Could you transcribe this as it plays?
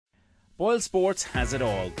BoyleSports has it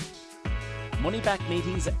all. Money-back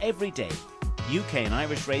meetings every day. UK and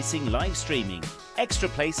Irish racing live streaming. Extra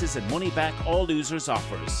places and money-back all losers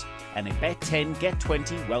offers. And a bet 10, get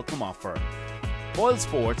 20 welcome offer.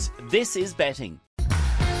 BoyleSports, this is betting.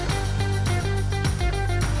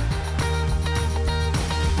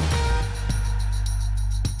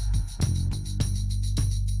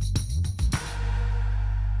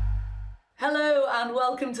 Hello and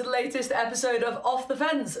welcome to the latest episode of Off the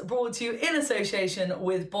Fence, brought to you in association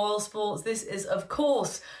with BoyleSports. This is, of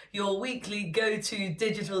course, your weekly go-to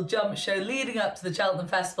digital jump show leading up to the Cheltenham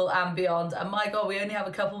Festival and beyond. And my God, we only have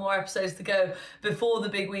a couple more episodes to go before the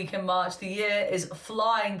big week in March. The year is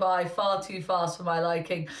flying by far too fast for my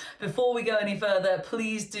liking. Before we go any further,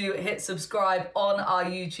 please do hit subscribe on our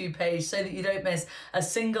YouTube page so that you don't miss a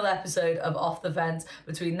single episode of Off the Fence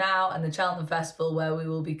between now and the Cheltenham Festival, where we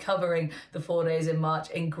will be covering the 4 days in March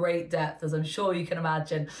in great depth, as I'm sure you can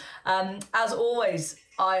imagine. As always,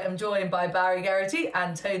 I am joined by Barry Geraghty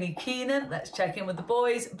and Tony Keenan. Let's check in with the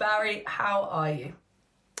boys. Barry, how are you?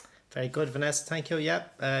 Very good, Vanessa. Thank you.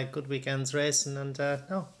 Good weekend's racing and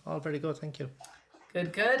all very good. Thank you.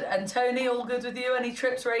 Good. And Tony, all good with you? Any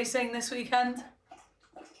trips racing this weekend?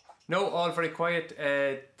 No, all very quiet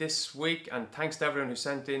this week, and thanks to everyone who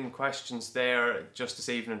sent in questions there just this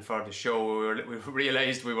evening for the show. We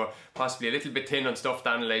realised we were possibly a little bit thin on stuff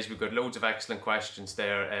to analyse. We've got loads of excellent questions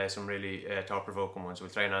there, some really thought-provoking ones.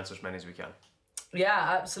 We'll try and answer as many as we can.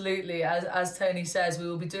 Yeah, absolutely. As Tony says, we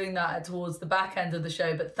will be doing that towards the back end of the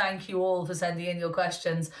show, but thank you all for sending in your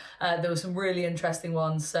questions. There were some really interesting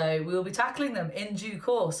ones, so we will be tackling them in due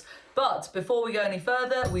course. But before we go any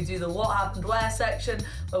further, we do the What Happened Where section,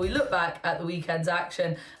 where we look back at the weekend's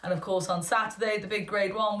action. And of course, on Saturday, the big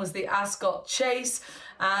Grade 1 was the Ascot Chase.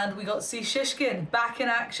 And we got to see Shishkin back in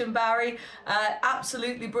action, Barry.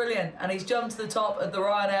 Absolutely brilliant. And he's jumped to the top of the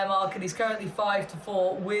Ryanair market. He's currently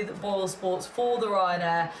 5-4 with BoyleSports for the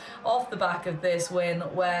Ryanair off the back of this win,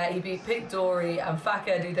 where he beat Pic D'Orhy and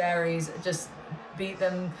Fakir Duderis, just beat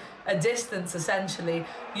them a distance essentially.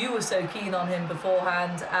 You were so keen on him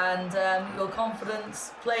beforehand, and your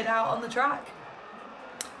confidence played out on the track.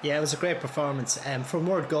 Yeah, it was a great performance. From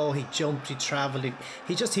word go, he jumped, he travelled,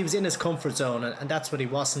 he was in his comfort zone, and that's what he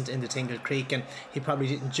wasn't in the Tingle Creek, and he probably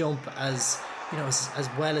didn't jump as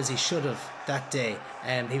well as he should have that day.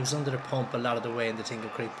 He was under the pump a lot of the way in the Tingle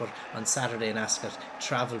Creek, but on Saturday in Ascot,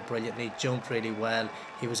 travelled brilliantly, jumped really well.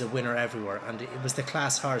 He was a winner everywhere, and it was the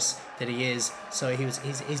class horse that he is. So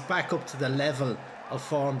he's back up to the level of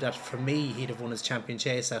form that for me he'd have won his champion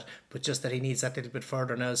chase at, but just that he needs that little bit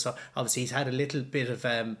further now. So obviously he's had a little bit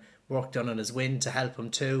of work done on his wind to help him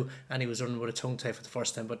too, and he was running with a tongue tie for the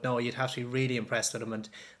first time. But no, you'd have to be really impressed with him, and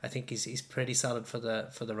I think he's pretty solid for the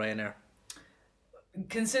Ryanair.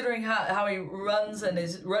 Considering how he runs and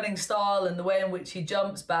his running style and the way in which he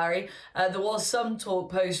jumps, Barry, there was some talk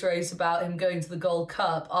post-race about him going to the Gold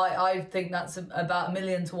Cup. I think that's about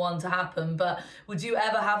 1,000,000 to 1 to happen, but would you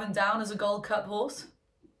ever have him down as a Gold Cup horse?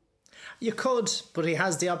 You could, but he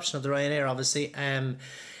has the option of the Ryanair, obviously.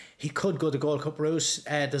 He could go the Gold Cup route.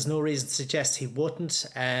 There's no reason to suggest he wouldn't.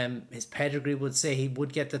 His pedigree would say he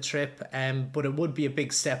would get the trip, but it would be a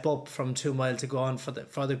big step up from 2 mile to go on for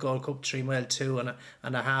the Gold Cup. 3 mile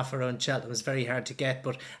 2.5 around Cheltenham is very hard to get,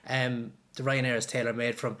 but the Ryanair is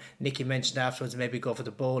tailor-made from. Nicky mentioned afterwards maybe go for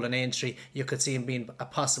the Bowl and Aintree. You could see him being a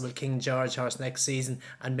possible King George horse next season,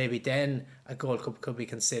 and maybe then a Gold Cup could be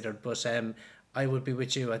considered. But I would be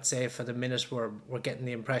with you. I'd say for the minute we're getting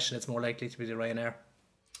the impression it's more likely to be the Ryanair.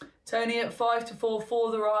 Tony, at 5-4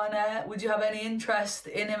 for the Ryanair, would you have any interest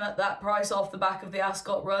in him at that price off the back of the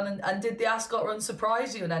Ascot run? And did the Ascot run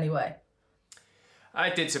surprise you in any way?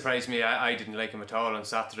 It did surprise me. I didn't like him at all on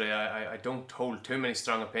Saturday. I don't hold too many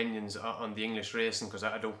strong opinions on the English racing because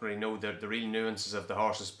I don't really know the real nuances of the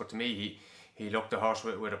horses. But to me, he looked a horse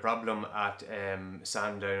with a problem at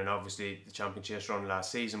Sandown and obviously the Champion Chase run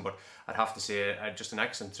last season. But I'd have to say just an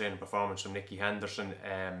excellent training performance from Nicky Henderson.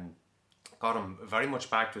 Got him very much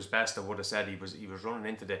back to his best. I would have said he was running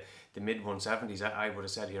into the mid 170s. I would have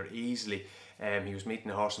said here easily. He was meeting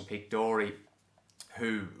a horse in Pic D'Orhy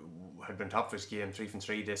who had been top for his game, 3 from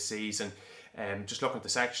 3 this season. Just looking at the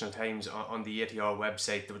sectional times on the ATR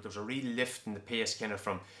website, there was a real lift in the pace kind of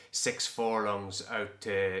from 6 furlongs out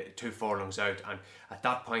to 2 furlongs out, and at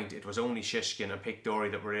that point it was only Shishkin and Pic D'Orhy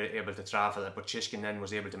that were able to travel it, but Shishkin then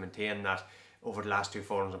was able to maintain that over the last 2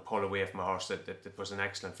 furlongs and pull away from a horse that was an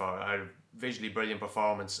excellent visually brilliant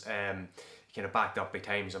performance, kind of backed up by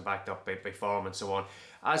times and backed up by form and so on.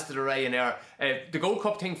 As to the Ryanair, the Gold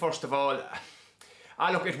Cup thing first of all,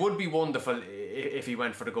 Look, it would be wonderful if he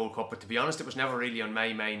went for the Gold Cup, but to be honest, it was never really on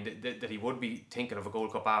my mind that he would be thinking of a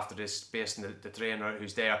Gold Cup after this, based on the trainer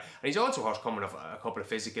who's there. And he's also coming off a couple of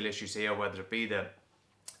physical issues here, whether it be the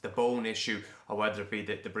bone issue or whether it be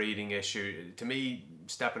the breathing issue. To me,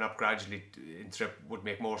 stepping up gradually in trip would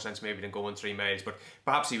make more sense maybe than going 3 miles, but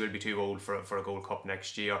perhaps he will be too old for a Gold Cup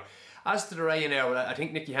next year. As to the Ryanair, I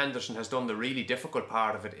think Nicky Henderson has done the really difficult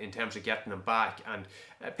part of it in terms of getting him back, and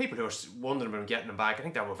people who are wondering about getting him back, I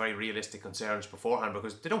think that were very realistic concerns beforehand,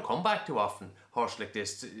 because they don't come back too often, horses like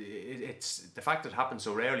this. It's the fact that it happens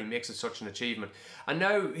so rarely makes it such an achievement. And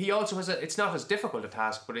now he also has it's not as difficult a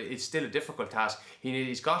task, but it's still a difficult task.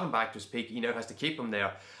 He's got him back to his peak, he now has to keep him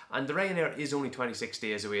there, and the Ryanair is only 26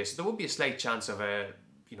 days away, so there would be a slight chance of a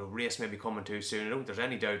race maybe coming too soon. I don't think there's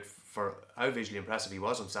any doubt for how visually impressive he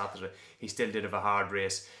was on Saturday. He still did have a hard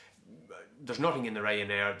race. There's nothing in the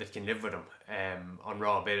Ryanair that can live with him on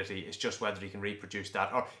raw ability. It's just whether he can reproduce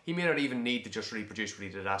that, or he may not even need to just reproduce what he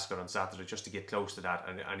did at Ascot on Saturday just to get close to that,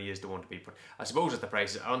 and he is the one to beat. But I suppose at the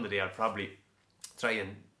prices on the day, I'll probably try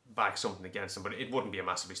and back something against him, but it wouldn't be a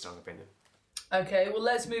massively strong opinion. Okay, well,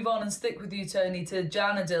 let's move on and stick with you, Tony, to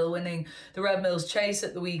Janadil winning the Red Mills Chase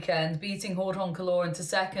at the weekend, beating Horton Calor into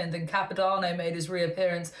second, and Capodanno made his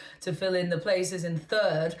reappearance to fill in the places in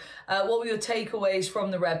third. What were your takeaways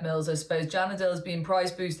from the Red Mills, I suppose? Janadil has been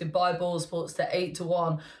price boosted by BoyleSports to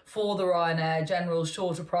 8-1 for the Ryanair. General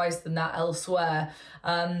shorter price than that elsewhere.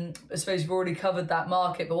 I suppose you've already covered that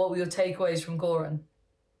market, but what were your takeaways from Goran?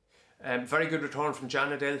 Very good return from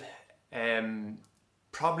Janadil.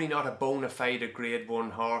 Probably not a bona fide Grade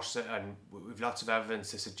 1 horse, and we've lots of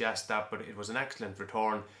evidence to suggest that, but it was an excellent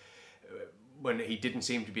return when he didn't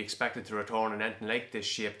seem to be expected to return in anything like this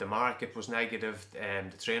shape. The market was negative,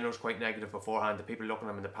 the trainer was quite negative beforehand, the people looking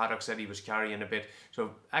at him in the paddock said he was carrying a bit,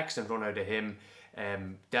 so excellent run out of him.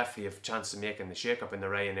 Definitely have a chance of making the shake-up in the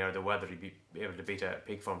Ryanair, the whether he'd be able to beat a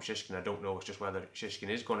peak form Shishkin, I don't know. It's just whether Shishkin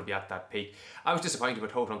is going to be at that peak. I was disappointed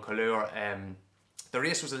with Horton Calor. The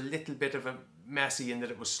race was a little bit of a messy in that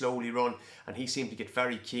it was slowly run, and he seemed to get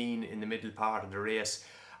very keen in the middle part of the race.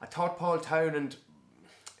 I thought Paul Townend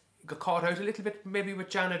got caught out a little bit maybe with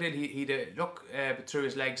Janadil. He'd look through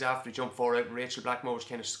his legs after he jumped forward, and Rachel Blackmore was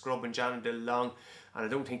kind of scrubbing Janadil along, and I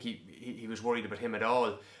don't think he was worried about him at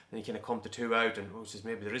all. And he kind of come to 2 out, and says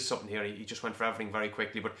maybe there is something here. He just went for everything very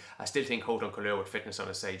quickly, but I still think Horton Calor with fitness on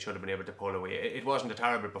his side should have been able to pull away. It wasn't a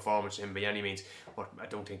terrible performance for him by any means, but I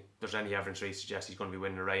don't think there's any evidence really suggests he's going to be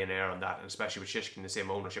winning a Ryanair on that, and especially with Shishkin the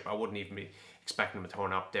same ownership, I wouldn't even be expecting him to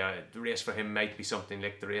turn up there. The race for him might be something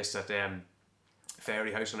like the race at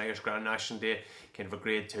Fairy House on Irish Grand National Day, kind of a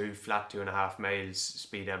Grade 2 flat 2.5 miles,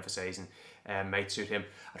 speed emphasising, might suit him.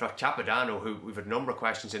 I thought Capodanno, who we've had a number of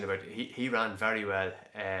questions in about, he ran very well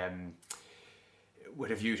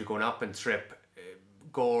with a view to going up and trip.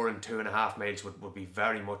 Gore and 2.5 miles would be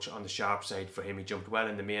very much on the sharp side for him. He jumped well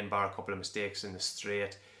in the main bar, a couple of mistakes in the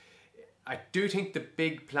straight. I do think the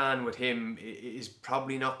big plan with him is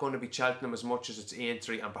probably not going to be Cheltenham as much as it's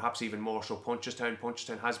Aintree, and perhaps even more so Punchestown.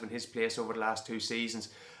 Punchestown has been his place over the last 2 seasons,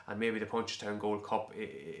 and maybe the Punchestown Gold Cup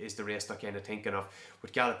is the race they're kind of thinking of.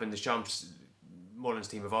 With Gallop and the Champs, Mullen's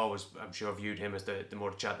team have always, I'm sure, viewed him as the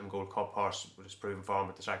more Cheltenham Gold Cup horse with his proven form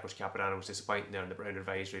at the track, which Capodanno was disappointing there in the Brown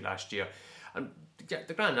Advisory last year. And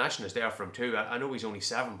the Grand National is there for him too. I know he's only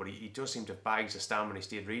 7, but he does seem to have bags of stamina. He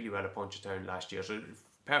stayed really well at Punchestown last year, so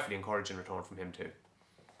perfectly encouraging return from him too.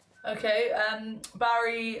 Okay,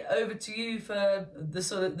 Barry, over to you for the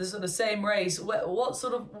sort of same race.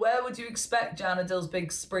 Where would you expect Janadil's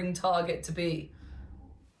big spring target to be?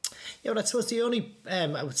 Yeah, well, I suppose the only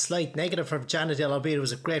slight negative for Janadil, albeit it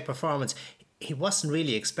was a great performance, he wasn't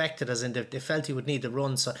really expected, as in they felt he would need the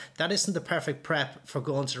run, so that isn't the perfect prep for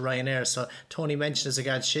going to the Ryanair. So Tony mentioned as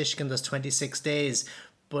regards Shishkin, there's 26 days,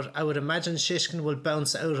 but I would imagine Shishkin will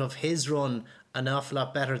bounce out of his run an awful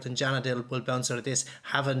lot better than Janadil will bounce out of this,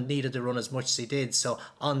 having needed the run as much as he did, so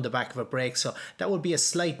on the back of a break. So that would be a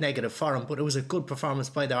slight negative for him, but it was a good performance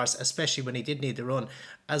by the horse, especially when he did need the run.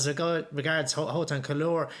 As regards Horton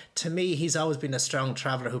Calor, to me he's always been a strong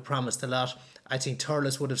traveller who promised a lot. I think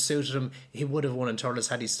Thurles would have suited him. He would have won in Thurles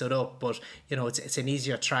had he stood up, but it's an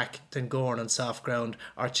easier track than Gorn on soft ground,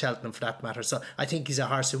 or Cheltenham for that matter. So I think he's a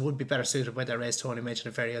horse who would be better suited by the race Tony mentioned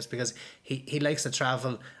at Fairy House, because he likes to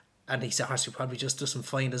travel, and he's a horse who probably just doesn't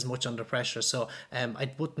find as much under pressure. So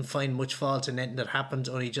I wouldn't find much fault in anything that happened,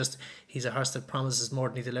 only just he's a horse that promises more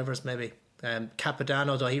than he delivers maybe.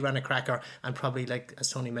 Capodanno, though, he ran a cracker, and probably, like as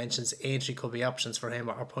Tony mentions, Aintree could be options for him,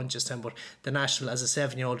 or Punchestown, but the National as a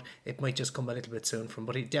 7-year-old, it might just come a little bit soon from him,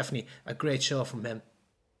 but he definitely a great show from him.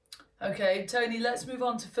 Okay, Tony, let's move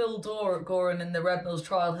on to Phil Dorr at Goran in the Red Mills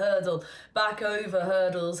Trial Hurdle. Back over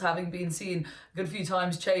hurdles, having been seen a good few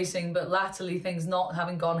times chasing, but latterly things not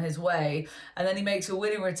having gone his way. And then he makes a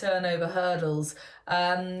winning return over hurdles.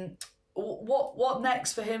 What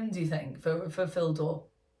next for him, do you think, for Phil Dorr?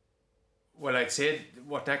 Well, I'd say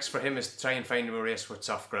what next for him is to try and find him a race with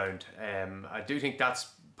soft ground. I do think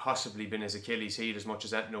that's possibly been his Achilles heel as much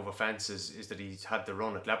as anything over fences, is that he's had the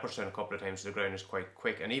run at Leopardstown a couple of times, so the ground is quite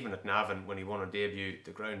quick, and even at Navan when he won on debut, the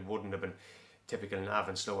ground wouldn't have been typical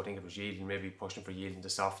Navan slow. I think it was yielding, maybe pushing for yielding to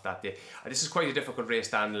soft that day. This is quite a difficult race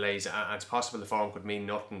to analyse, and it's possible the form could mean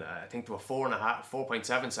nothing. I think they were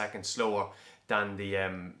 4.7 seconds slower than the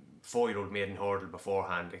 4-year-old maiden hurdle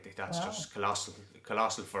beforehand. I think that's just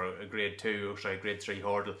colossal for a grade 3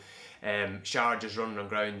 hurdle. Sharjah's running on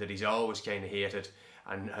ground that he's always kind of hated,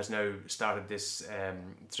 and has now started this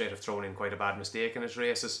trait of throwing in quite a bad mistake in his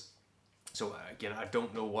races. So again, I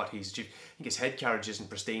don't know what he's achieved. I think his head carriage isn't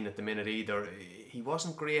pristine at the minute either. He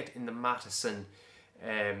wasn't great in the Madison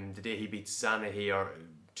the day he beat Zana here.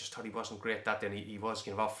 Just thought he wasn't great that day, and he was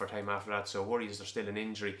kind of off for time after that, so worries there's still an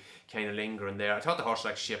injury kind of lingering there. I thought the horse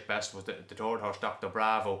like shaped best was the third horse, Dr.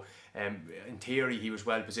 Bravo. In theory he was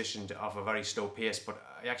well positioned off a very slow pace, but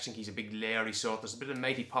I actually think he's a big leery sort. There's a bit of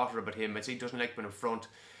Mighty Potter about him. I'd say he doesn't like being in front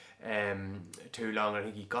too long. I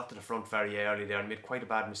think he got to the front very early there and made quite a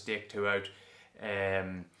bad mistake two out.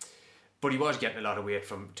 But he was getting a lot of weight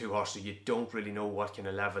from two horses, so you don't really know what kind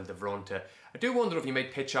of level they've run to. I do wonder if he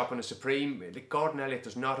might pitch up on a Supreme. Like Gordon Elliott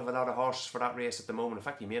does not have a lot of horses for that race at the moment. In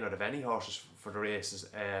fact, he may not have any horses for the races.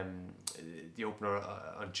 The opener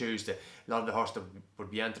on Tuesday. A lot of the horses that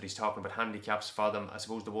would be entered, he's talking about handicaps for them. I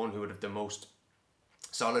suppose the one who would have the most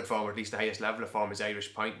solid form, or at least the highest level of form, is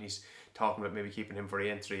Irish Point, and he's talking about maybe keeping him for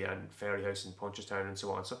Aintree and Fairyhouse and Punchestown and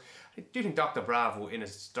so on. So I do think Dr. Bravo in a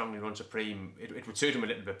strongly run Supreme, it would suit him a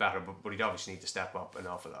little bit better, but he'd obviously need to step up an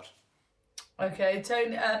awful lot. Okay,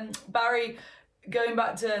 Tony, Barry, going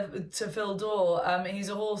back to Phil Dorr, he's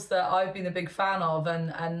a horse that I've been a big fan of,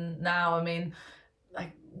 and now, I mean,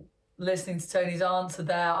 like listening to Tony's answer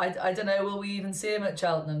there, I don't know, will we even see him at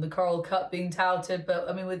Cheltenham? The Coral Cup being touted, but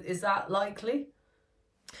I mean, is that likely?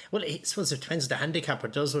 Well, I suppose it depends what the handicapper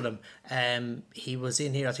does with him. He was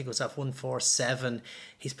in here, I think it was at 147.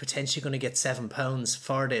 He's potentially going to get £7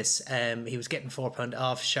 for this. He was getting £4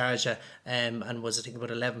 off Sharjah, and was, I think,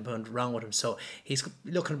 about £11 wrong with him. So he's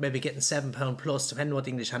looking at maybe getting £7 plus, depending on what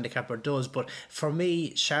the English handicapper does. But for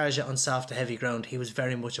me, Sharjah on soft to heavy ground, he was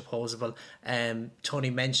very much opposable. Tony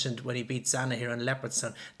mentioned when he beat Zana here on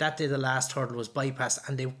Leopardstown, that day the last hurdle was bypassed,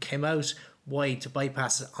 and they came out wide to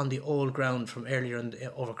bypass it on the old ground from earlier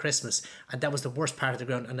over Christmas, and that was the worst part of the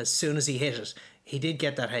ground. And as soon as he hit it, he did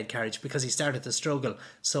get that head carriage because he started to struggle.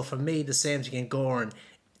 So for me, the same thing in Goran.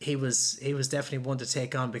 He was definitely one to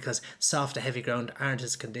take on, because soft to heavy ground aren't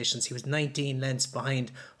his conditions. He was 19 lengths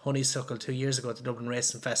behind Honeysuckle 2 years ago at the Dublin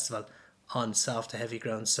Racing Festival on soft to heavy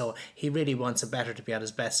ground. So he really wants a better to be at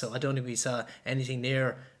his best. So I don't think we saw anything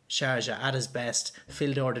near Sharjah at his best.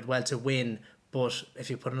 Phil Dorr did well to win, but if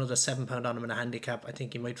you put another £7 on him in a handicap, I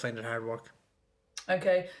think you might find it hard work.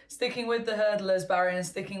 Okay, sticking with the hurdlers, Barry, and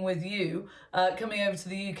sticking with you, coming over to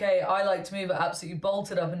the UK, I like to move it absolutely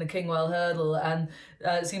bolted up in the Kingwell hurdle, and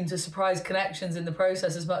seemed to surprise connections in the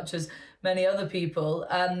process as much as many other people.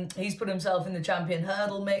 He's put himself in the champion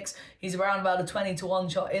hurdle mix. He's around about a 20 to 1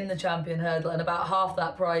 shot in the champion hurdle, and about half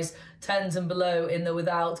that price, 10s and below, in the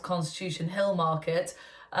without Constitution Hill market.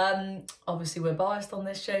 Obviously we're biased on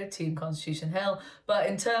this show, Team Constitution Hill, but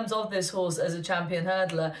in terms of this horse as a champion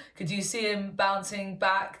hurdler, could you see him bouncing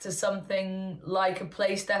back to something like a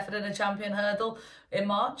placed effort in a champion hurdle in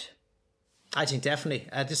March? I think definitely.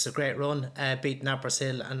 This is a great run, beating Nappers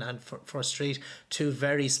Hill and First Street, two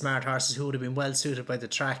very smart horses who would have been well suited by the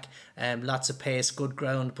track. Lots of pace, good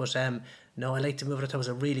ground, but no, I like to move it. I thought it was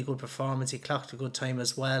a really good performance. He clocked a good time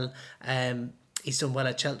as well. He's done well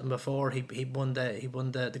at Cheltenham before. He won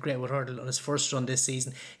the Great Wood Hurdle on his first run this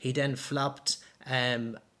season. He then flopped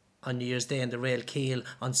on New Year's Day in the Rail Keel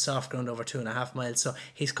on soft ground over 2.5 miles. So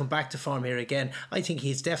he's come back to form here again. I think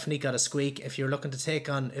he's definitely got a squeak. If you're looking to take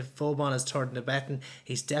on, if Vauban is third in the betting,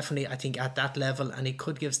 he's definitely, I think, at that level, and he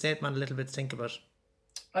could give Stateman a little bit to think about.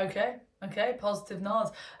 Okay, positive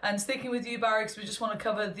nods. And sticking with you, Barry, because we just want to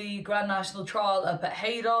cover the Grand National Trial up at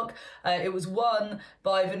Haydock. It was won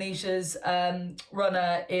by Venetia's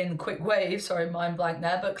runner in Quick Wave, sorry, mind blank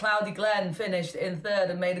there, but Cloudy Glen finished in third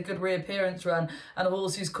and made a good reappearance run, and a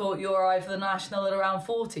horse who's caught your eye for the National at around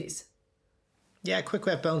 40s. Yeah, quick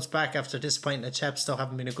way bounce back after disappointing at Chepstow,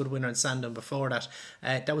 having been a good winner in Sandon before that.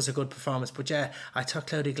 That was a good performance. But yeah, I thought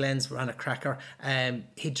Cloudy Glens ran a cracker.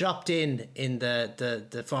 He dropped in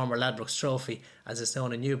the former Ladbrokes Trophy, as it's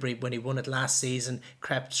known in Newbury, when he won it last season.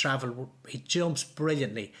 Crept travel. He jumps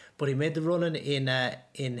brilliantly, but he made the running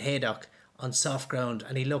in Haydock on soft ground,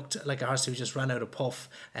 and he looked like a horse who just ran out of puff.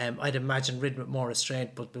 I'd imagine ridden with more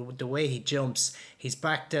restraint, but the way he jumps, he's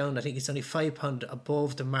back down. I think he's only £5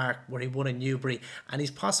 above the mark where he won in Newbury, and he's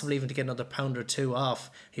possible even to get another £1 or £2 off.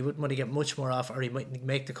 He wouldn't want to get much more off, or he might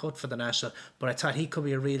make the cut for the national. But I thought he could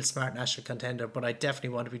be a real smart national contender, but I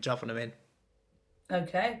definitely want to be dropping him in.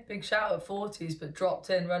 Okay, big shout at 40s, but dropped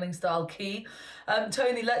in running style key.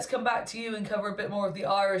 Tony, let's come back to you and cover a bit more of the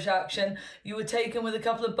Irish action. You were taken with a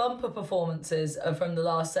couple of bumper performances from the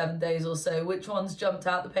last 7 days or so. Which ones jumped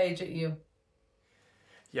out the page at you?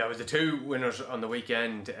 Yeah, it was the two winners on the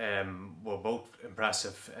weekend were both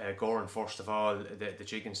impressive. Goran, first of all, the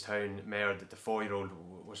Jigginstown mare, the 4-year-old,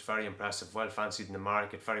 was very impressive, well fancied in the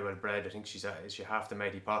market, very well bred. I think she half the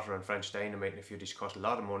Matey Potter and French Dynamite in a few days. She cost a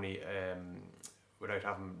lot of money without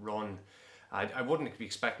having run. I wouldn't be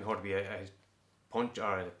expecting her to be a punch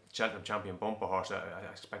or a Cheltenham champion bumper horse. I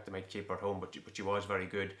expect they might keep her at home, but she was very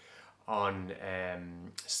good on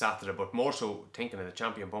Saturday. But more so thinking of the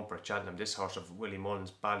champion bumper at Cheltenham, this horse of Willie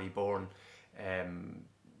Mullins, Ballybourne,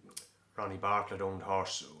 Ronnie Bartlett owned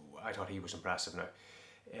horse, I thought he was impressive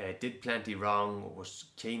now. Did plenty wrong, was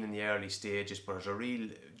keen in the early stages, but has a real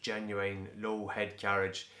genuine low head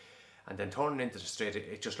carriage. And then turning into the straight,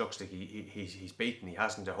 it just looks like he's beaten. He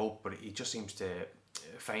hasn't a hope, but he just seems to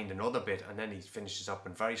find another bit, and then he finishes up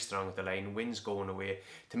and very strong at the line, wins going away.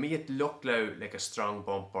 To me, it looked like a strong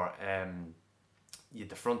bumper.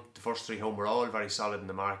 The first three home were all very solid in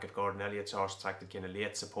the market. Gordon Elliott's horse attracted kind of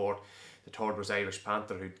late support. The third was Irish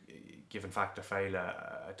Panther, who'd given Factor File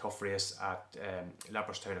a tough race at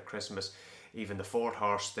Leopardstown at Christmas. Even the fourth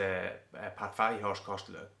horse, the Pat Fahey horse, cost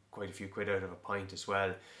quite a few quid out of a point as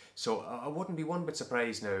well. So I wouldn't be one bit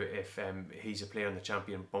surprised now if he's a player in the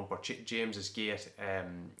champion bumper. James's Gate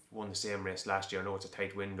won the same race last year. I know it's a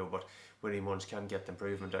tight window, but Willie Mullins can get the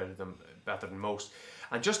improvement out of them better than most.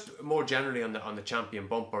 And just more generally on the champion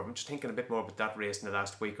bumper, I'm just thinking a bit more about that race in the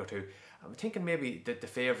last week or two. I'm thinking maybe the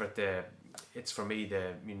favourite, it's for me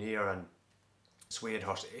the Munir and Suede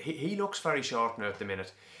horse. He looks very short now at the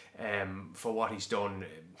minute for what he's done.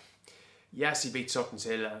 Yes, he beat Sutton's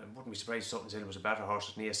Hill. I wouldn't be surprised if Sutton's Hill was a better horse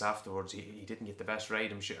at Nice afterwards. He didn't get the best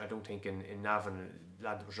ride. I don't think in Navan, the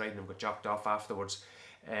lad that was riding him got jocked off afterwards.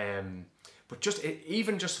 But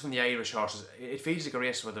even from the Irish horses, it feels like a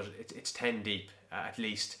race where it's 10 deep at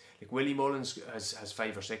least. Like Willie Mullins has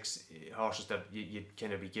 5 or 6 horses that you'd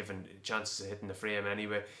kind of be given chances of hitting the frame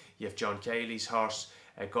anyway. You have John Cayley's horse.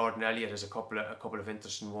 Gordon Elliott has a couple of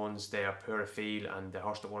interesting ones there. Pura Feel and the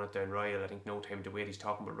horse that won it down Ryle, I think No Time to Wait, he's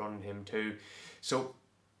talking about running him too. So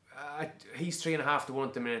he's 3.5 to 1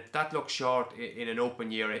 at the minute. That looks short in an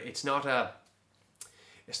open year. It's not a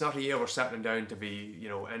year we're settling down to be,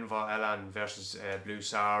 Enva Elan versus Blue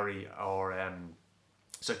Sari or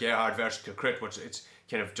so Gerhard versus Kilcrit, which it's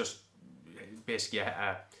kind of just basically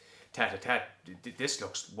a tete-a-tete. This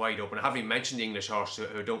looks wide open. I haven't even mentioned the English horse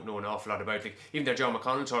who don't know an awful lot about. Like even their John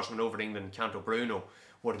McConnell's horse went over to England, Canto Bruno,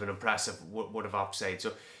 would have been impressive, would have upside.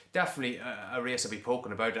 So definitely a race I'll be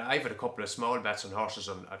poking about. I've had a couple of small bets on horses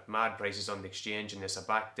at mad prices on the exchange in this. I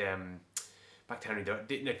backed Henry,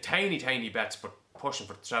 the tiny bets, but pushing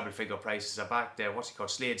for treble figure prices. I backed what's he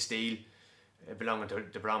called, Slade Steel, belonging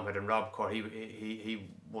to Bromhead and Rob Court. He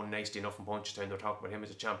won nicely enough in Punchestown. They're talking about him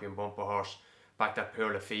as a champion bumper horse. Back that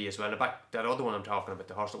Pure Fee as well. I back that other one I'm talking about,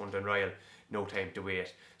 the horse that won down Ryle, No Time to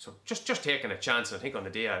Wait. So just taking a chance, and I think on the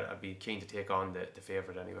day I'd be keen to take on the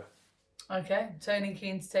favourite anyway. Okay, Tony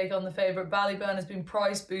keen to take on the favourite. Ballyburn has been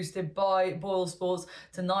price boosted by BoyleSports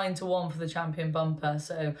to 9 to 1 for the champion bumper.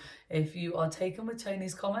 So if you are taken with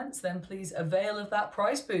Tony's comments, then please avail of that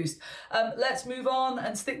price boost. Let's move on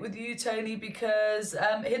and stick with you, Tony, because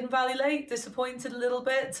Hidden Valley Lake disappointed a little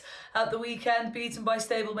bit at the weekend, beaten by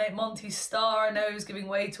stablemate Monty Star. I know he was giving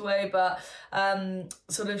weight away, but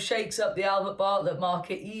sort of shakes up the Albert Bartlett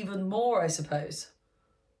market even more, I suppose.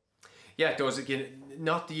 Yeah, it does. Again,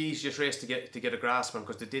 not the easiest race to get a grasp on,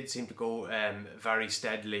 because they did seem to go very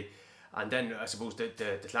steadily. And then I suppose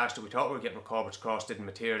the clash that we thought we were getting with Corbett's Cross didn't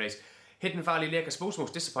materialise. Hidden Valley Lake, I suppose the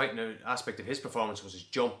most disappointing aspect of his performance was his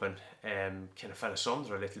jumping. Kind of fell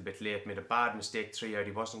asunder a little bit late, made a bad mistake 3 out.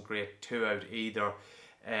 He wasn't great 2 out either.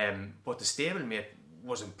 But the stablemate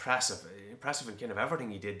was impressive in kind of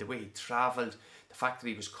everything he did. The way he travelled, the fact that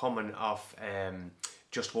he was coming off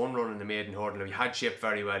just one run in the maiden hurdle. He had shipped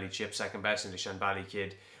very well. He shipped second best in the Shanbally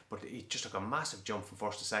Kid, but he just took a massive jump from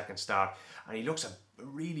first to second start, and he looks a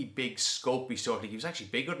really big, scopy sort. He was actually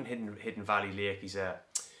bigger than Hidden Valley Lake.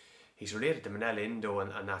 He's related to Manella Indo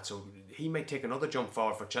and that, so he might take another jump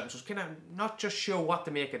forward for Cheltenham. So it's kind of not just sure what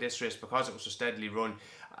to make of this race because it was so steadily run.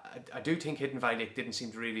 I do think Hidden Valley Lake didn't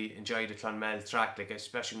seem to really enjoy the Clonmel track, like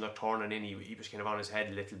especially when they're turning in, he was kind of on his head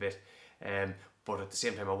a little bit. But at the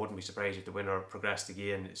same time, I wouldn't be surprised if the winner progressed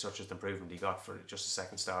again, such as the improvement he got for just a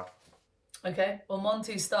second start. Okay, well,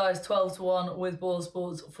 Monty's Star is 12-1 with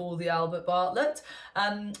BoyleSports for the Albert Bartlett.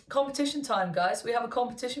 Competition time, guys. We have a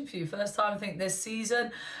competition for you. First time, I think, this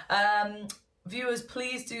season. Viewers,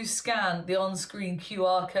 please do scan the on-screen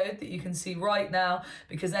QR code that you can see right now,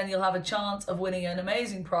 because then you'll have a chance of winning an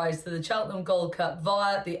amazing prize to the Cheltenham Gold Cup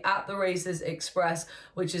via the At the Races Express,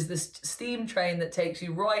 which is the steam train that takes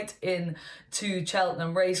you right in to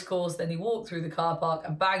Cheltenham Racecourse. Then you walk through the car park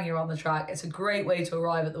and bang, you're on the track. It's a great way to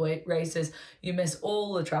arrive at the races. You miss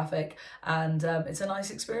all the traffic, and it's a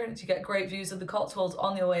nice experience. You get great views of the Cotswolds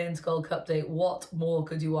on your way into Gold Cup Day. What more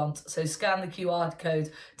could you want? So scan the QR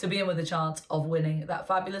code to be in with a chance of winning that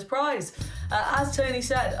fabulous prize. As Tony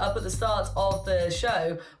said up at the start of the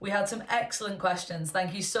show, we had some excellent questions.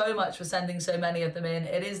 Thank you so much for sending so many of them in.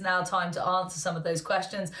 It is now time to answer some of those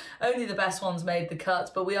questions. Only the best ones made the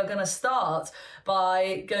cut, but we are going to start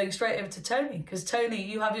by going straight over to Tony, because Tony,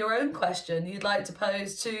 you have your own question you'd like to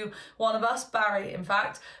pose to one of us, Barry, in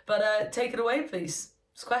fact, but take it away, please.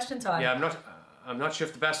 It's question time. Yeah, I'm not sure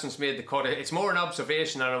if the best one's made the cut. It's more an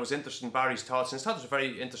observation, and I was interested in Barry's thoughts. And I thought there was a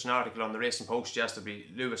very interesting article on the Racing Post yesterday,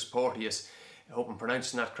 Lewis Porteous. I hope I'm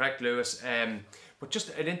pronouncing that correct, Lewis. But just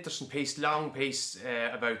an interesting piece, long piece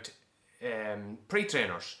about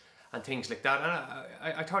pre-trainers and things like that.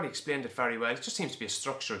 And I thought he explained it very well. It just seems to be a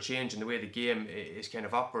structural change in the way the game is kind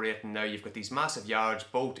of operating now. You've got these massive yards,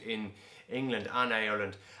 both in England and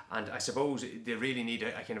Ireland, and I suppose they really need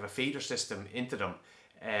a kind of a feeder system into them.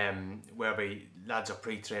 Whereby lads are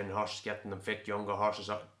pre-training horses, getting them fit, younger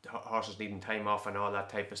horses needing time off and all that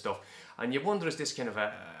type of stuff. And you wonder, is this kind of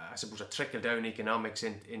a trickle down economics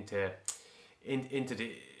into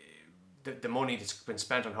the money that's been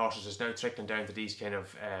spent on horses is now trickling down to these kind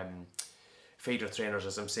of feeder trainers,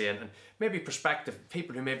 as I'm saying, and maybe prospective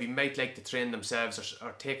people who maybe might like to train themselves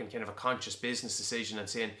are taking kind of a conscious business decision and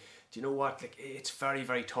saying, do you know what, like, it's very,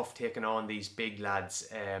 very tough taking on these big lads.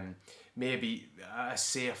 Maybe a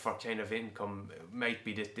safer kind of income might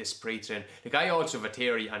be this pre-train. Like, I also have a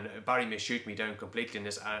theory, and Barry may shoot me down completely in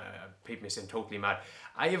this, people may say I'm totally mad.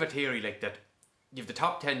 I have a theory like that you have the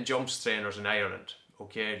top 10 jumps trainers in Ireland,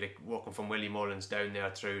 okay, like working from Willie Mullins down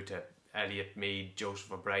there through to Elliot Mead,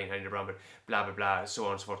 Joseph O'Brien, Henry Brown, blah blah blah, so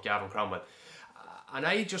on and so forth, Gavin Cromwell. And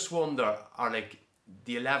I just wonder, are like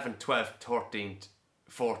the 11th, 12th, 13th,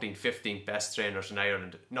 14th, 15th best trainers in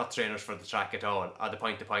Ireland not trainers for the track at all, are the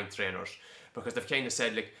point-to-point trainers, because they've kind of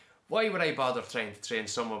said, like, why would I bother trying to train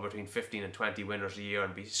somewhere between 15 and 20 winners a year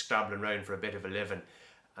and be scrabbling around for a bit of a living?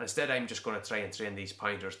 And instead I'm just going to try and train these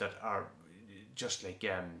pointers that are just like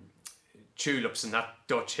tulips and that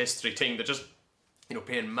Dutch history thing. They're just, you know,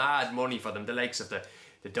 paying mad money for them, the likes of the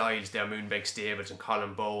Doyles there, Moonbeg Stables and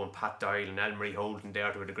Colin Bowe and Pat Doyle and Elmarie Holden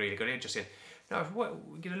there to a degree. They're just saying, now,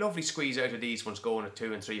 we get a lovely squeeze out of these ones going at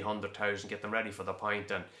 200,000 and 300,000, get them ready for the point,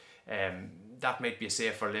 and that might be a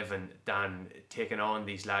safer living than taking on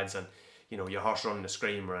these lads and, you know, your horse running a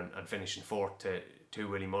screamer and finishing fourth to two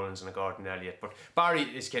Willie Mullins and a Gordon Elliott. But Barry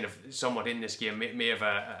is kind of somewhat in this game, may have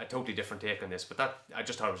a totally different take on this, but that, I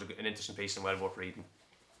just thought it was an interesting piece and well worth reading.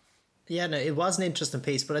 Yeah, no, it was an interesting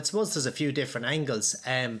piece, but I suppose there's a few different angles.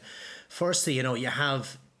 Firstly, you know, you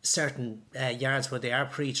have certain yards where they are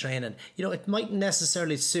pre-training. You know, it mightn't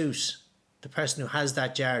necessarily suit the person who has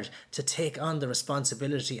that yard to take on the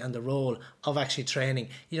responsibility and the role of actually training.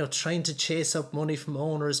 You know, trying to chase up money from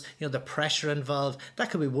owners, you know, the pressure involved, that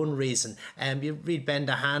could be one reason. You read Ben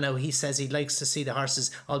Dahano, he says he likes to see the horses,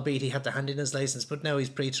 albeit he had to hand in his licence, but now he's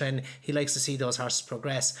pre-training, he likes to see those horses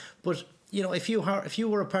progress. But you know, if you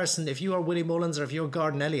were a person, if you were Willie Mullins or if you were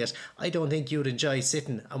Gordon Elliott, I don't think you'd enjoy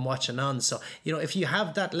sitting and watching on. So, you know, if you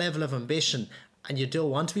have that level of ambition and you don't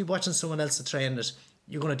want to be watching someone else to train it,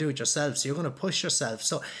 you're going to do it yourself. So you're going to push yourself.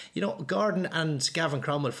 So, you know, Gordon and Gavin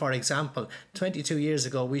Cromwell, for example, 22 years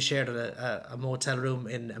ago, we shared a motel room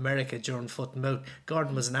in America during Foot and Mouth.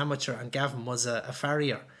 Gordon was an amateur and Gavin was a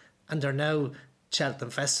farrier. And they're now Cheltenham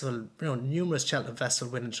Festival, you know, numerous Cheltenham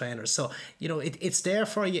Festival winning trainers. So, you know, it's there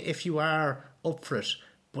for you if you are up for it,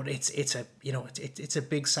 but it's a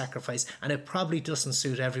big sacrifice, and it probably doesn't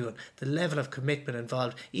suit everyone. The level of commitment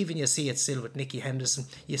involved, even you see it still with Nicky Henderson.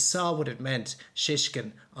 You saw what it meant,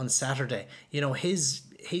 Shishkin on Saturday. You know,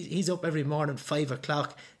 he's up every morning 5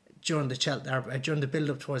 o'clock during the build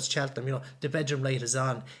up towards Cheltenham, the bedroom light is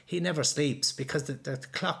on. He never sleeps because the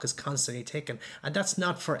clock is constantly ticking, and that's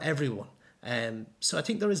not for everyone. So I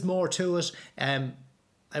think there is more to it.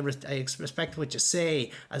 I respect what you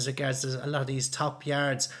say as regards to a lot of these top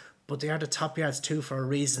yards, but they are the top yards too for a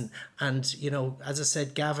reason. And, as I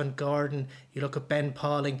said, Gavin Gordon, you look at Ben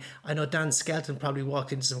Pauling. I know Dan Skelton probably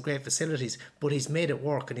walked into some great facilities, but he's made it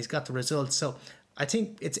work and he's got the results. So I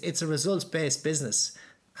think it's a results-based business.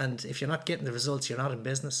 And if you're not getting the results, you're not in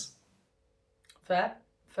business. Fair.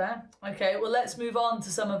 Okay, well, let's move on to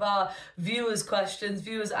some of our viewers' questions,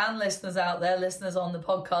 viewers and listeners out there, listeners on the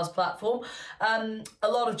podcast platform. A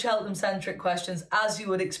lot of Cheltenham-centric questions, as you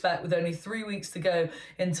would expect, with only 3 weeks to go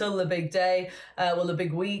until the big day, the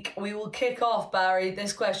big week. We will kick off, Barry.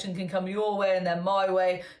 This question can come your way and then my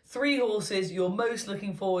way. 3 horses you're most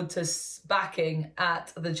looking forward to backing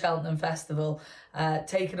at the Cheltenham Festival.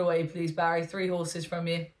 Take it away, please, Barry. 3 horses from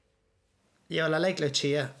you. Yeah, well, I like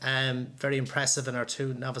Lucia. Very impressive in her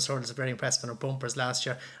 2 novice hurdles. Very impressive in her bumpers last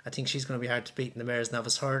year. I think she's going to be hard to beat in the mare's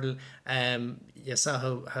novice hurdle. You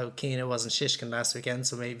saw how keen it was in Shishkin last weekend,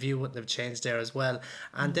 so my view wouldn't have changed there as well.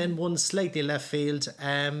 And then one slightly left field.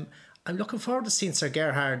 I'm looking forward to seeing Sir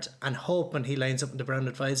Gerhard and hoping he lines up in the Brown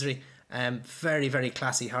Advisory. Very, very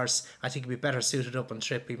classy horse. I think he'd be better suited up on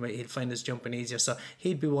trip. He'd find his jumping easier. So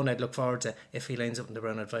he'd be one I'd look forward to if he lines up in the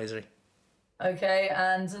Brown Advisory. Okay,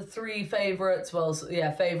 and 3 favourites,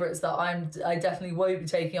 favourites that I definitely won't be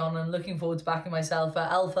taking on and looking forward to backing myself.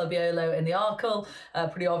 El Fabiolo in the Arkle,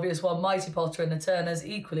 pretty obvious one. Mighty Potter in the Turners,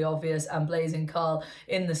 equally obvious. And Blazing Carl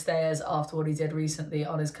in the Stayers after what he did recently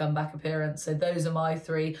on his comeback appearance. So those are my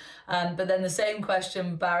 3. But then the same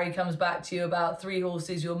question, Barry, comes back to you about 3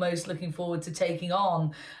 horses you're most looking forward to taking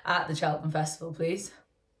on at the Cheltenham Festival, please.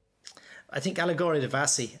 I think Allegoria de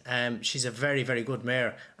Vassi, she's a very, very good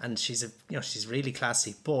mare, and she's really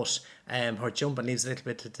classy, but her jumping leaves a little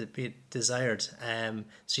bit to be desired.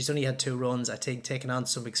 She's only had 2 runs. I think taking on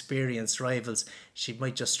some experienced rivals, she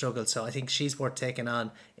might just struggle. So I think she's worth taking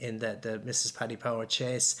on in the Mrs. Paddy Power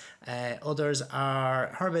chase. Others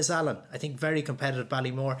are Herbes Allen. I think very competitive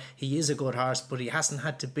Ballymore. He is a good horse, but he hasn't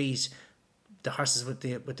had to beat the horses with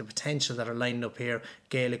the potential that are lining up here.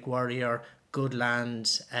 Gaelic Warrior,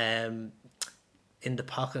 Goodland, in the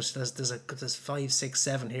pocket. There's 5, 6,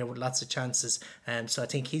 7 here with lots of chances. So I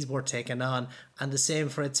think he's worth taking on. And the same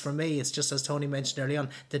for me. It's just as Tony mentioned early on,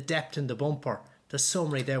 the depth in the bumper. There's so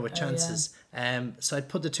many there with chances. So I'd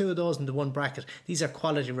put the 2 of those into one bracket. These are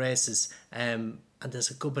quality races, and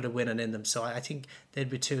there's a good bit of winning in them. So I think they'd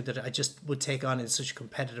be 2 that I just would take on in such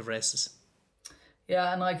competitive races.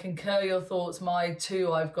 Yeah, and I concur your thoughts. My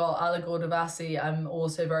 2, I've got Allegor de Vassi. I'm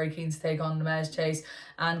also very keen to take on the Mare's Chase,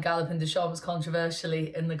 and Galopin de Champs,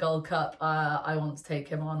 controversially, in the Gold Cup. I want to take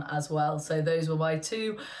him on as well. So those were my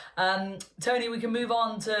 2. Tony, we can move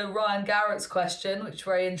on to Ryan Garrett's question, which is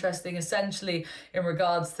very interesting, essentially in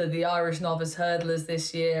regards to the Irish novice hurdlers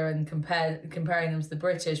this year and comparing them to the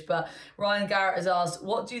British. But Ryan Garrett has asked,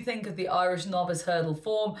 what do you think of the Irish novice hurdle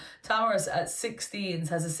form? Tamaris at 16s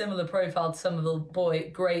has a similar profile to some of the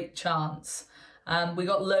great chance. We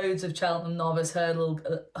got loads of Cheltenham novice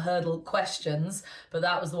hurdle questions, but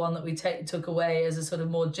that was the one that we took away as a sort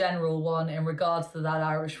of more general one in regards to that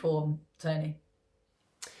Irish form. Tony?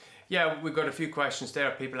 Yeah, we've got a few questions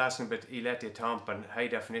there. People asking about Ileti Tomp and high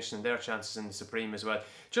definition and their chances in the Supreme as well.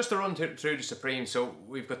 Just to run through the Supreme, so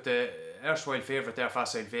we've got the erstwhile favourite there,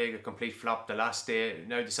 Facile Vega, complete flop the last day.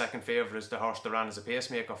 Now the second favourite is the horse that ran as a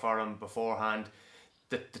pacemaker for him beforehand.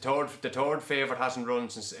 The third favourite hasn't run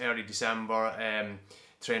since early December,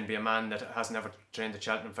 trained by a man that hasn't ever trained the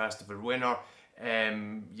Cheltenham Festival winner.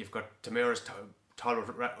 You've got Tamira's tall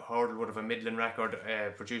hurdle would have a middling record,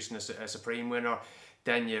 producing a Supreme winner.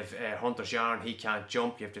 Then you've Hunter's Yarn, he can't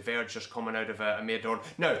jump. You have the Verge just coming out of a mid-hurdle.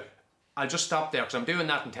 Now, I'll just stop there because I'm doing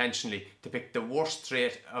that intentionally to pick the worst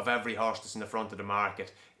trait of every horse that's in the front of the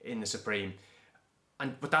market in the Supreme.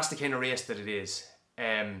 But that's the kind of race that it is.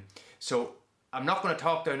 So I'm not going to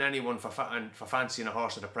talk down anyone for fancying a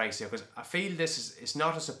horse at a price here, because I feel it's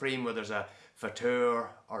not a Supreme where there's a Fateur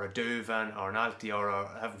or a Duvan or an Alti or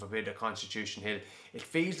heaven forbid a Constitution Hill. It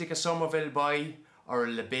feels like a Somerville Boy or a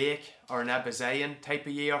Lebec or an Abazayan type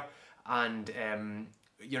of year, and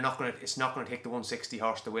it's not going to take the 160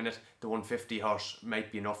 horse to win it. The 150 horse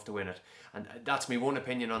might be enough to win it, and that's my one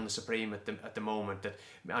opinion on the Supreme at the moment.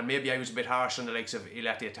 And maybe I was a bit harsh on the likes of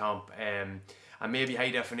Ileti Tomp, and maybe high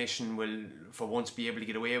definition will for once be able to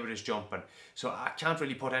get away with his jumping. So I can't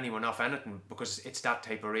really put anyone off anything because it's that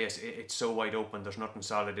type of race. It's so wide open. There's nothing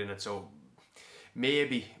solid in it. So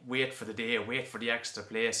maybe wait for the day, wait for the extra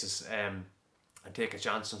places. and take a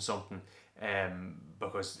chance on something,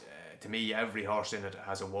 because to me every horse in it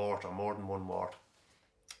has a wart or more than one wart.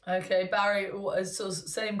 Okay, Barry, so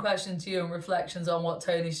same question to you and reflections on what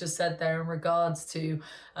Tony's just said there in regards to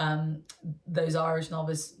those Irish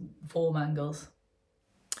novice form angles.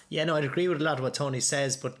 Yeah, no, I'd agree with a lot of what Tony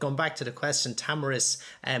says, but going back to the question, Tamaris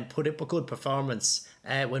put up a good performance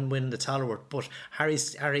when winning the Tollerworth, but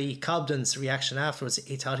Harry Cobden's reaction afterwards,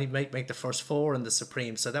 he thought he might make the first 4 in the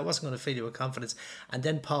Supreme, so that wasn't going to fill you with confidence. And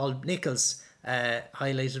then Paul Nichols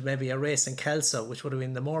highlighted maybe a race in Kelso, which would have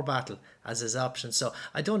been the Moore Battle, as his option. So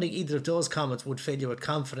I don't think either of those comments would fill you with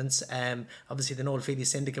confidence. Obviously the Noel Feely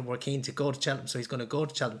Syndicate were keen to go to Cheltenham, so he's going to go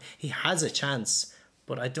to Cheltenham. He has a chance,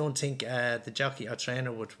 but I don't think the jockey or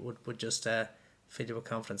trainer would just fill you with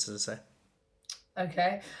confidence, as I say.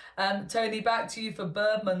 Okay. Tony, back to you for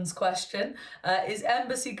Birdman's question. Is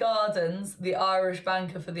Embassy Gardens the Irish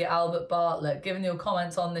banker for the Albert Bartlett? Given your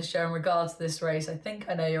comments on this show in regards to this race, I think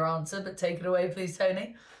I know your answer, but take it away, please,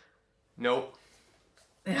 Tony. No.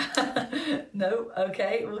 No?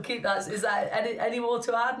 Okay, we'll keep that. Is that any more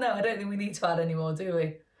to add? No, I don't think we need to add any more, do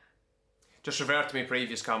we? Just revert to my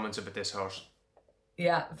previous comments about this horse.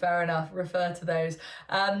 Yeah, fair enough. Refer to those.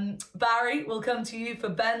 Barry, we'll come to you for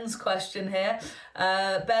Ben's question here.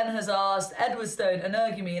 Ben has asked, Edwardstone,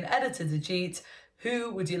 Energumene and Editor Dejit,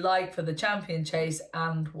 who would you like for the champion chase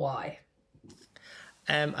and why?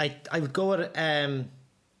 I would go with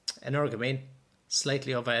Energumene,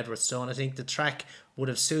 slightly over Edwardstone. I think the track would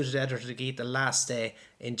have suited Editor Dejit the last day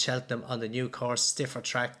in Cheltenham on the new course, stiffer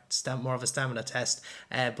track, more of a stamina test.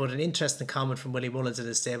 But an interesting comment from Willie Mullins in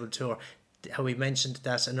his stable tour, how he mentioned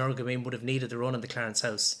that Energumene would have needed the run in the Clarence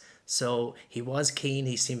House. So he was keen,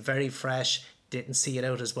 he seemed very fresh, didn't see it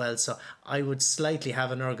out as well. So I would slightly have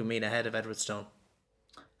Energumene ahead of Edwardstone.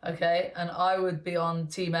 Okay, and I would be on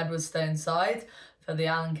Team Edwardstone's side for the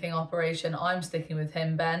Alan King operation. I'm sticking with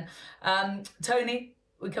him, Ben. Tony,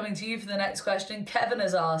 we're coming to you for the next question. Kevin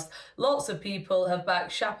has asked, lots of people have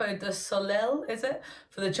backed Chapeau de Soleil, is it,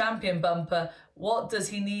 for the champion bumper. What does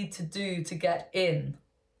he need to do to get in?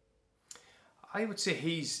 I would say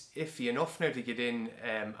he's iffy enough now to get in.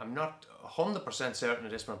 I'm not 100% certain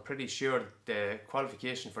of this, but I'm pretty sure the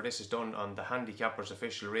qualification for this is done on the handicappers'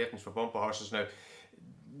 official ratings for bumper horses now.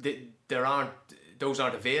 Those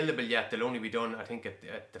aren't available yet. They'll only be done, I think,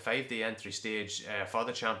 at the 5-day entry stage for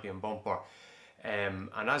the champion bumper. And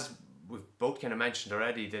as we've both kind of mentioned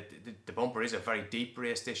already, that the bumper is a very deep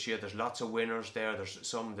race this year. There's lots of winners there. There's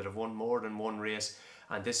some that have won more than one race.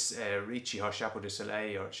 And this Ricci horse, Chapeau de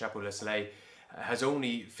Soleil or Chapeau de Soleil, has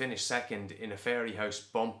only finished second in a Fairy House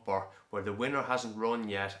bumper where the winner hasn't run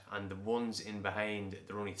yet, and the ones in behind,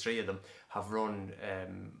 there are only 3 of them, have run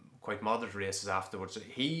quite moderate races afterwards. So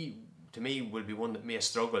he, to me, will be one that may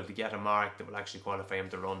struggle to get a mark that will actually qualify him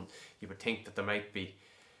to run. You would think that there might be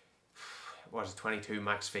 22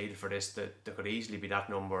 max field for this, that there could easily be that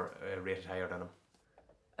number rated higher than him.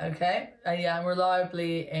 Okay, yeah, I'm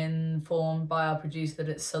reliably informed by our producer that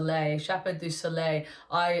it's Soleil, Chapeau du Soleil.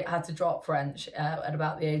 I had to drop French at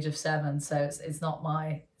about the age of 7, so it's not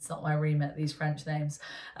my remit, these French names.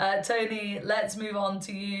 Tony, let's move on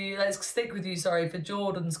to you. Let's stick with you, for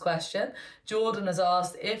Jordan's question. Jordan has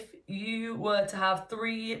asked, if you were to have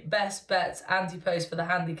 3 best bets anti-post for the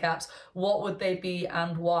handicaps, what would they be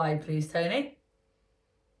and why, please, Tony?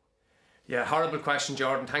 Yeah, horrible question,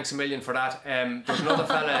 Jordan. Thanks a million for that.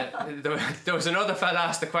 There was another fella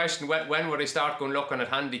asked the question, when would I start going looking at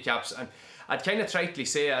handicaps? And I'd kind of tritely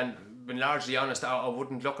say, and been largely honest, I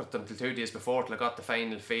wouldn't look at them till 2 days before till I got the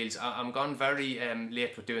final fields. I'm gone very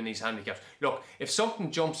late with doing these handicaps. Look, if something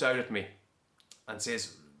jumps out at me and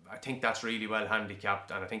says, I think that's really well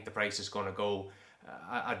handicapped and I think the price is going to go,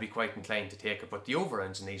 I'd be quite inclined to take it. But the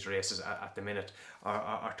overruns in these races at the minute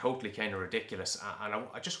are totally kind of ridiculous, and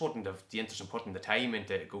I just wouldn't have the interest in putting the time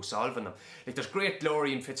into go solving them. Like, there's great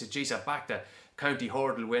glory in Fitzgerald. I backed the county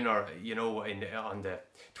hurdle winner, on the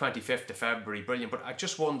 25th of February, brilliant. But I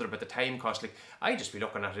just wonder about the time cost. Like, I just be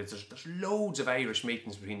looking at it. There's loads of Irish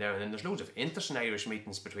meetings between now and then. There's loads of interesting Irish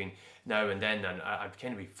meetings between now and then, and I'd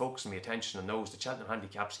kind of be focusing my attention on those. The Cheltenham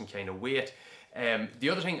handicaps can kind of wait. The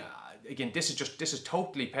other thing, again, this is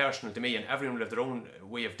totally personal to me, and everyone will have their own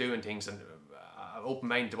way of doing things, and open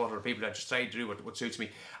mind to what other people. I just try to do what suits me.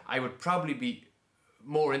 I would probably be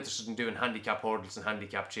more interested in doing handicap hurdles and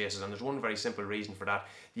handicap chases, and there's one very simple reason for that.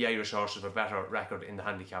 The Irish horses have a better record in the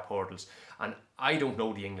handicap hurdles, and I don't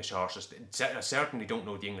know the English horses. I certainly don't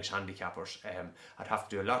know the English handicappers. I'd have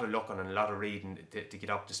to do a lot of looking and a lot of reading to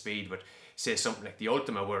get up to speed. But say something like the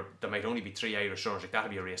Ultima, where there might only be 3 Irish runners, like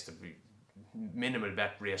that'd be a race that would be minimal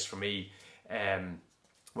bet race for me.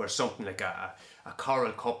 Whereas something like a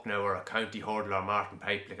Coral Cup now, or a County Hurdle or Martin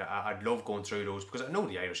Pipe, like I'd love going through those, because I know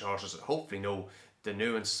the Irish horses hopefully know the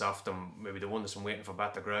nuances of them, maybe the one that's been waiting for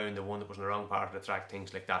batter ground, the one that was in the wrong part of the track,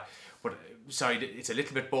 things like that. But sorry, it's a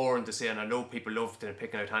little bit boring to say, and I know people love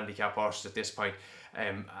picking out handicap horses at this point.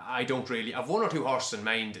 I don't really. I've one or two horses in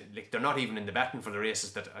mind, like they're not even in the betting for the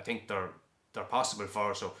races that I think they're possible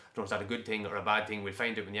for, so I don't know if that's a good thing or a bad thing. We'll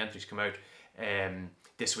find out when the entries come out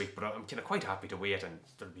this week, but I'm kind of quite happy to wait, and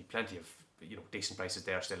there'll be plenty of decent prices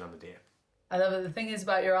there still on the day. I love it. The thing is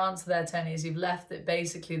about your answer there, Tony, is you've left it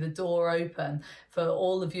basically the door open for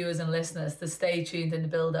all the viewers and listeners to stay tuned in the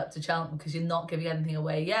build up to Cheltenham, because you're not giving anything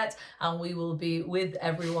away yet, and we will be with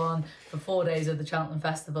everyone for 4 days of the Cheltenham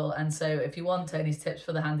Festival. And so if you want Tony's tips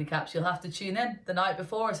for the handicaps, you'll have to tune in the night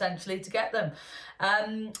before essentially to get them.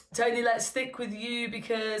 Tony, let's stick with you,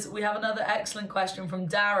 because we have another excellent question from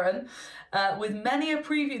Darren. With many a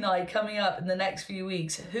preview night coming up in the next few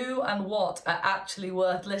weeks, who and what are actually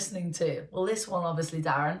worth listening to? Well, this one obviously,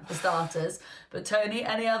 Darren, for starters, but Tony,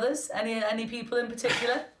 any others? Any people in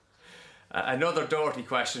particular? Another dirty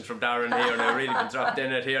question from Darren here, and I've really been dropped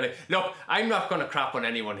in it here. Look, I'm not going to crap on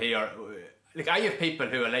anyone here. I have people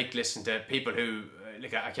who I like listening to, people who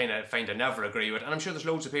I kind of find I never agree with, and I'm sure there's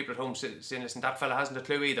loads of people at home saying, listen, that fella hasn't a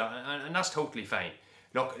clue either, and that's totally fine.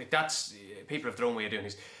 Look, that's, people have their own way of doing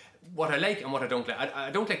things. What I like and what I don't like,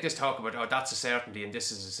 I don't like this talk about, that's a certainty and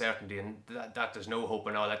this is a certainty and that there's no hope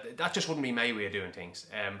and all that. That just wouldn't be my way of doing things.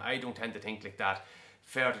 I don't tend to think like that.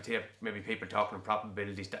 Fair to take maybe people talking on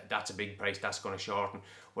probabilities, that's a big price, that's going to shorten,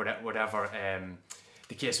 whatever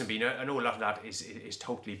the case may be. I know a lot of that is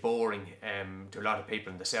totally boring to a lot of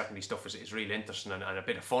people, and the certainty stuff is really interesting and a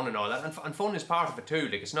bit of fun and all that. And fun is part of it too.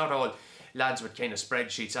 Like, it's not all lads with kind of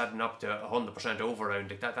spreadsheets adding up to 100% over round.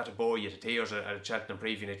 Like that'll bore you to tears at a Cheltenham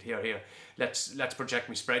preview. Like, here, let's project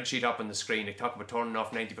my spreadsheet up on the screen. Like, talk about turning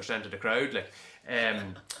off 90% of the crowd. Like,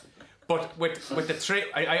 but with the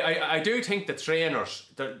I do think the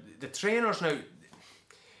trainers now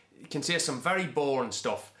can say some very boring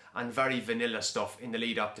stuff and very vanilla stuff in the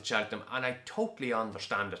lead up to Cheltenham, and I totally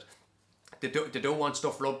understand it. They don't want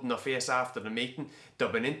stuff rubbed in their face after the meeting.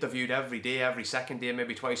 They've been interviewed every day, every second day,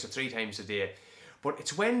 maybe twice or 3 times a day. But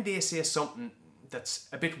it's when they say something that's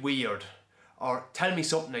a bit weird, or tell me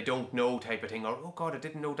something I don't know type of thing, or oh God, I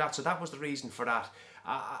didn't know that, so that was the reason for that.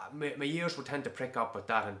 My ears would tend to prick up with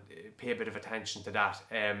that and pay a bit of attention to that.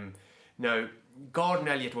 Now, Gordon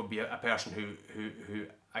Elliott would be a person who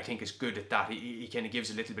I think is good at that. He kind of gives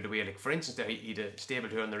a little bit away. Like, for instance, he had a stable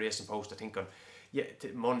tour on the Racing Post, I think on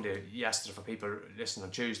Monday, yesterday for people listening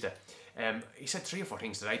on Tuesday. He said 3 or 4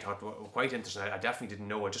 things that I thought were quite interesting. I definitely didn't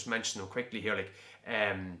know. I just mentioned them quickly here, like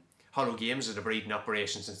Hollow Games is a breeding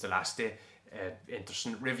operation since the last day.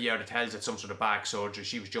 Interesting. Riviera tells it some sort of back surgery.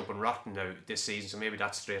 She was jumping rotten now this season, so maybe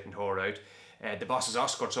that straightened her out. The boss's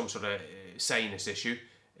Ascot some sort of sinus issue.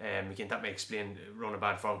 Again, that may explain run a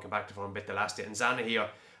bad form, come back to form a bit the last day. And Zana here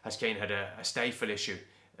has kind of had a stifle issue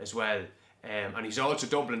as well. And he's also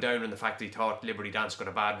doubling down on the fact that he thought Liberty Dance got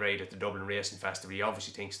a bad raid at the Dublin Racing Festival. He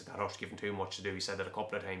obviously thinks that horse given too much to do. He said that a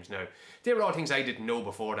couple of times now. They were all things I didn't know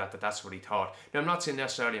before that's what he thought. Now, I'm not saying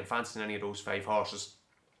necessarily I'm fancying any of those 5 horses,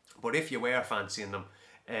 but if you were fancying them,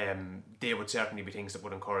 they would certainly be things that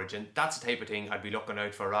would encourage. And that's the type of thing I'd be looking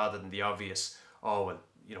out for, rather than the obvious, oh, well,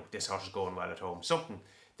 this horse is going well at home. Something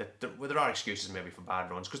that there are excuses maybe for bad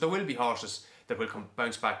runs, because there will be horses that will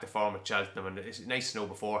bounce back to form at Cheltenham, and it's nice to know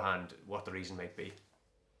beforehand what the reason might be.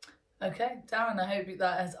 Okay, Darren, I hope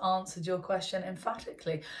that has answered your question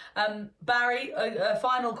emphatically. Barry, a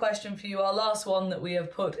final question for you, our last one that we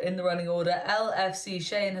have put in the running order. LFC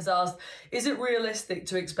Shane has asked, is it realistic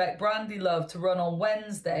to expect Brandy Love to run on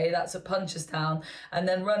Wednesday, that's at Punchestown, and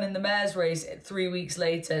then run in the mare's race 3 weeks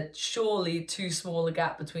later? Surely too small a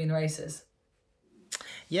gap between races.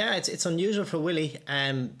 Yeah, it's unusual for Willie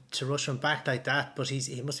to rush him back like that, but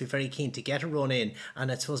he must be very keen to get a run in, and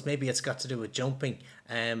I suppose maybe it's got to do with jumping,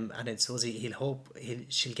 and I suppose he'll hope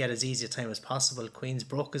she'll get as easy a time as possible. Queen's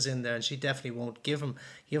Brook is in there, and she definitely won't give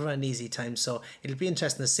her an easy time, so it'll be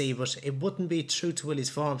interesting to see, but it wouldn't be true to Willie's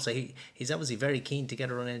form, so he's obviously very keen to get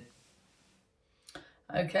a run in.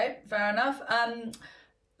 Okay, fair enough.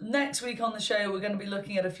 Next week on the show, we're going to be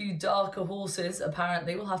looking at a few darker horses,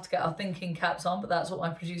 apparently. We'll have to get our thinking caps on, but that's what my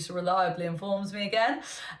producer reliably informs me again.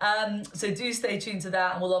 So do stay tuned to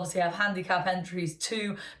that, and we'll obviously have handicap entries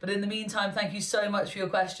too. But in the meantime, thank you so much for your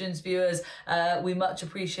questions, viewers. We much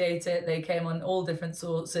appreciate it. They came on all different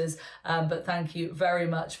sources, but thank you very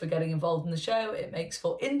much for getting involved in the show. It makes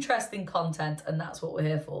for interesting content, and that's what we're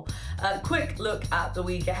here for. Quick look at the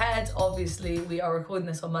week ahead. Obviously, we are recording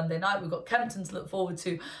this on Monday night. We've got Kempton to look forward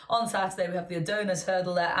to On Saturday, we have the Adonis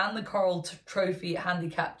Hurdle there and the Coral Trophy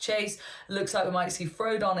Handicap Chase. Looks like we might see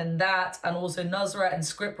Frodon in that, and also Nusret and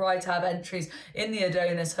Scriptwright have entries in the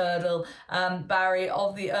Adonis Hurdle. Barry,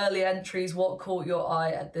 of the early entries, what caught your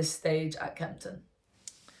eye at this stage at Kempton?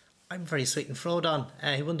 I'm very sweet and Frodon.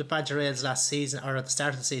 He won the Badger Rails last season, or at the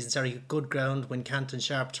start of the season, sorry. Good ground, Wincanton,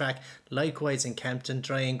 sharp track. Likewise in Kempton,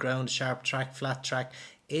 drying ground, sharp track, flat track.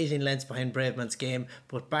 18 lengths behind Braveman's Game,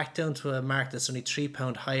 but back down to a mark that's only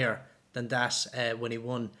 £3 higher than that when he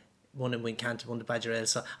won in Wincanton, won the Badger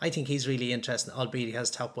Rails. So I think he's really interesting, albeit he has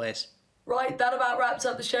top weight. Right, that about wraps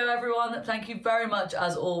up the show, everyone. Thank you very much,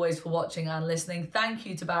 as always, for watching and listening. Thank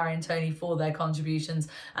you to Barry and Tony for their contributions.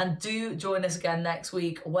 And do join us again next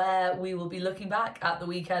week, where we will be looking back at the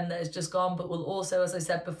weekend that has just gone, but we'll also, as I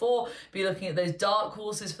said before, be looking at those dark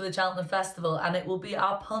horses for the Cheltenham Festival. And it will be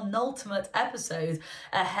our penultimate episode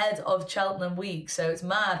ahead of Cheltenham week. So it's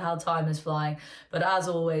mad how time is flying. But as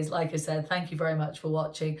always, like I said, thank you very much for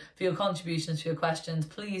watching, for your contributions, for your questions.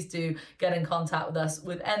 Please do get in contact with us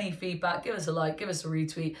with any feedback. Give us a like, give us a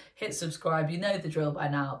retweet, hit subscribe. You know the drill by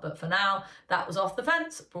now. But for now, that was Off the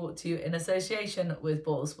Fence, brought to you in association with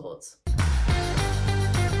BoyleSports.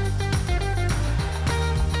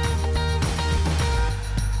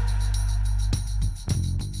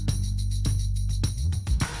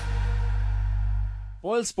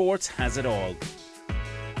 BoyleSports has it all.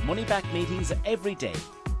 Money back meetings every day.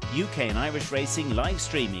 UK and Irish racing live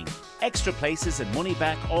streaming. Extra places and money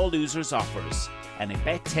back all losers offers. And a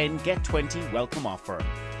bet 10 get 20 welcome offer.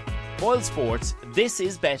 BoyleSports, this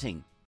is betting.